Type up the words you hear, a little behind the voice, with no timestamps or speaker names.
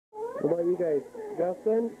What about you guys?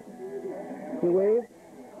 Justin? You wave?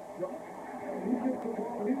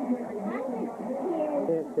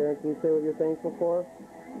 Karen, can you say what you're thankful for?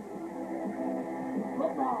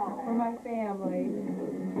 Football for my family.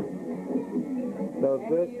 That was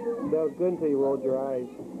good. That was good until you rolled your eyes.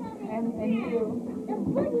 And you.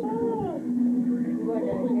 What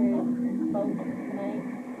a boat tonight.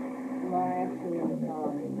 Well, actually,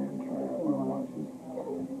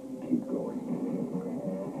 keep going.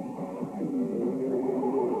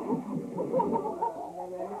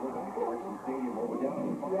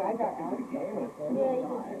 Yeah, I got out. Yeah, you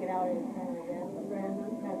can take it out anytime again.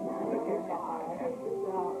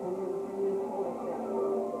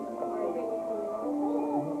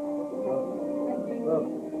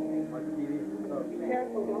 Be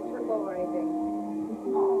careful, don't trip over anything.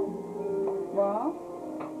 Well?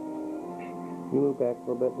 You move back a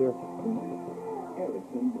little bit here.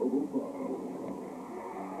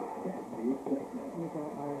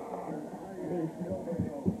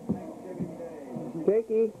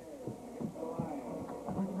 Jakey.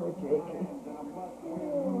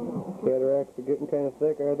 Cataracts are getting kind of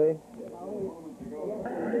thick, are they?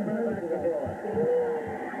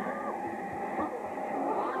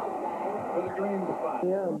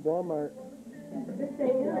 Yeah, Walmart.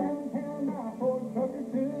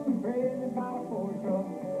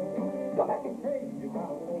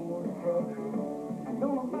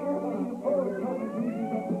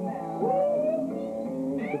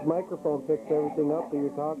 This microphone picks everything up that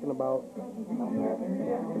you're talking about.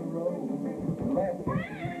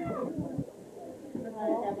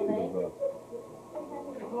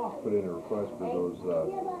 Put in a request for those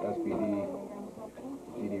SPD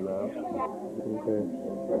CD rounds. Okay.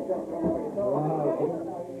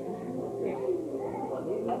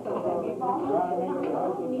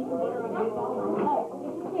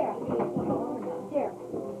 Here.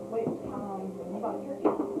 Wait, so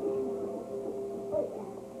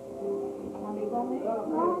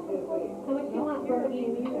what do you want, Bertie?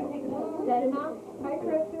 Is that enough? Hi,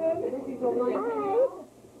 Kristen. Hi.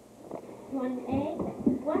 You want an egg?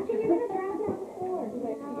 Why don't you give it a brown down the floor? You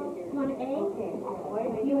want an egg? Okay.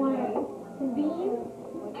 You want some beans?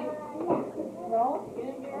 Roll?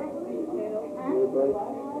 Huh?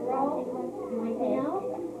 Roll? Anything else?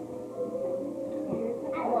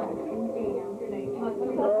 I want some down.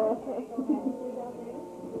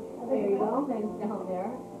 There you go. Thanks down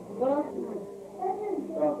there. What else?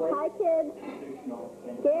 Hi, kids.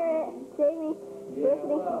 Garrett, Jamie,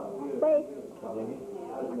 Tiffany, wait.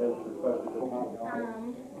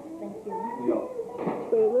 Thank you.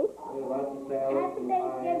 Jamie. Happy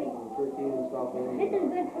Thanksgiving. This is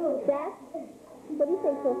good food. Jack, what are you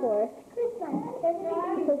thankful for?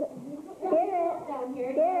 Garrett,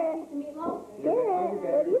 Garrett, Garrett,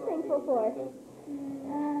 what are you thankful for?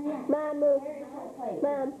 Mom, move.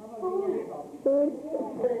 Mom. Food.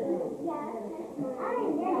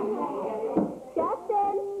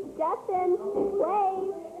 Justin,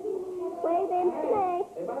 wave. Wave in today.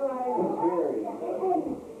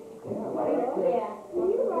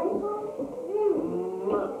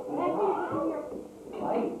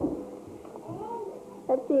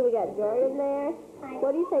 Let's see, we got Jordan there.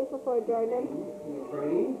 What are you thankful for, Jordan?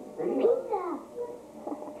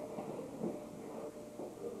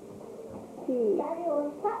 Pizza.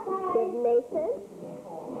 Good Nathan.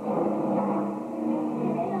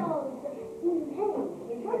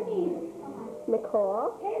 Nicole.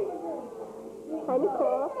 Hi,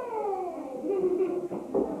 Nicole.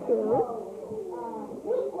 Sue.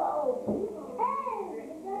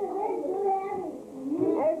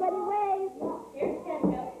 Everybody wave.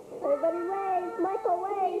 Everybody wave. Michael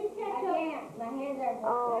wave. My hands are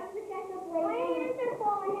full. Oh. My hands are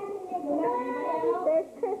full. There's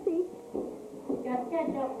Chrissy. Just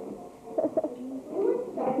ketchup.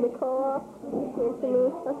 Nicole, Anthony.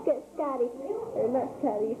 Let's get Scotty. Or not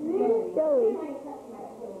Scotty. Joey.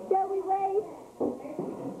 Joey, wave.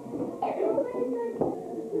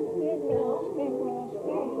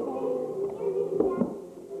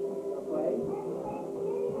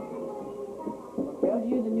 Was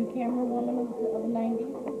you the new camera woman of the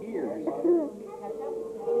 90s? Years.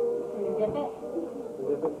 Dip it?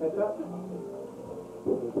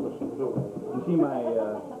 You see my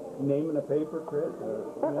name in the paper, Chris?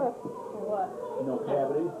 What? No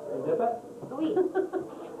cavities. Dip it? Sweet.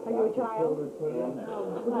 Are you a child? Put it in there.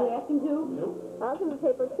 Would you ask him to? I was in the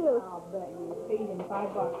paper too. I'll bet you paid him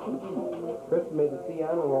 $5. Chris made the sea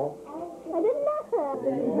honor roll. I did not have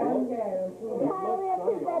it. I only had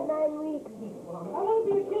to that 9 weeks. I want to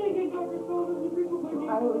be a kid again, Dr. Sullivan.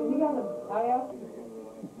 I asked you.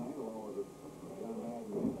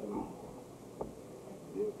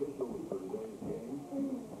 The official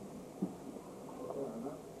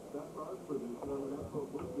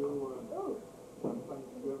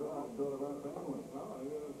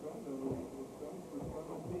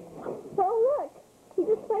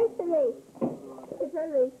to me. It's on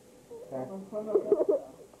me.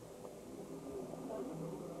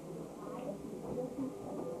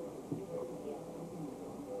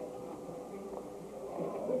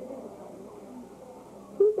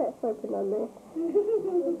 Who's that slurping on there?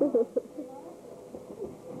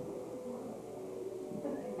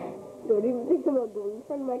 Don't even think about going in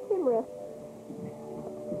front of my camera.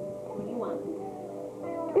 What do you want?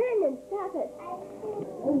 Brandon, stop it.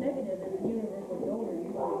 Oh, negative is a universal donor.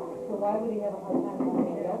 So why would he have a hard time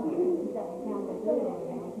finding it out?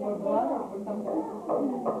 More blood or something?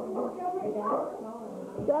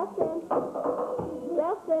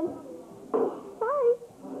 Justin. Hi.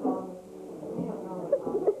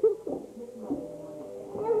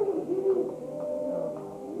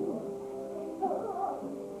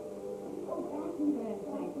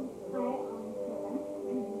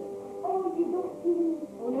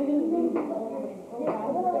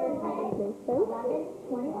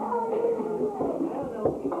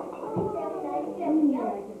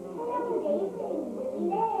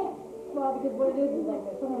 Well, because what it is like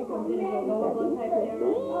if somebody comes in and goes, oh, blood type there, it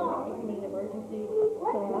can be an emergency.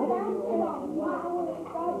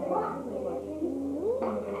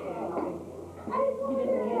 You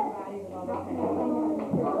didn't have antibodies and all that kind of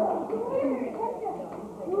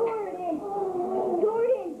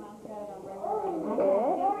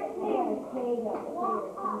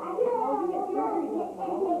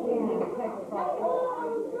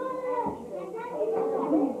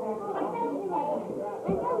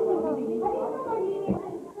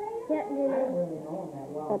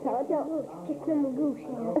That's how it's done. Get some goose.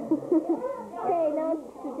 Okay, now it's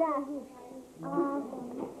to Josh.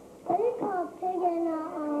 What do you call a pig in a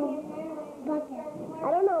bucket? I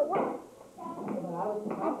don't know what.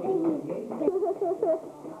 A piggy.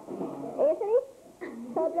 Anthony?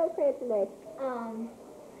 Tell Joe for today.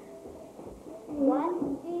 What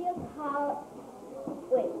do you call...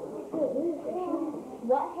 Wait.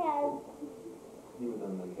 What has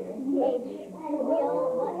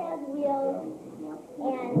what has wheels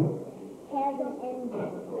and has an engine?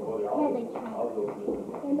 Has a trunk.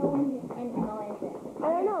 And no engine. And no engine.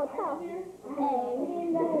 I don't know, tell.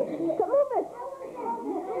 Come over.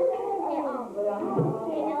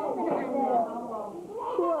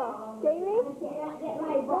 Sure. Jamie?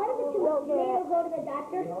 Why did the tomato go to the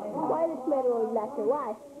doctor? Why did tomato go to the doctor?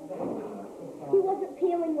 Why? He wasn't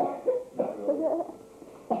peeling yet.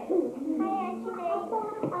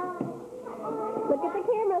 Look at the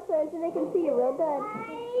camera so they can see you real good.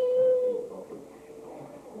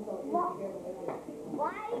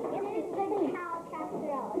 Why is the cow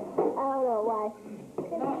casserole? I don't know why.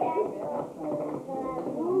 Because that's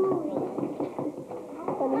movie.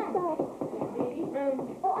 Funny stuff.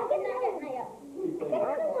 Oh, I get another one. Get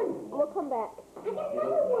another one. We'll come back. I get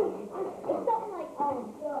another one. It's something like,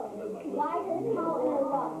 why is the cow in a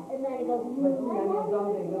rut? And then it goes, and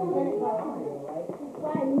then it goes,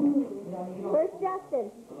 why move? Where's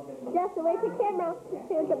Justin? Justin, wait the camera. Just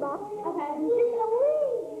here's the box. Okay.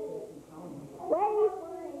 Wait.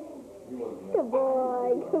 Good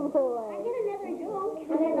boy. Good boy. I get another joke. I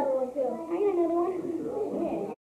get another one too. I get another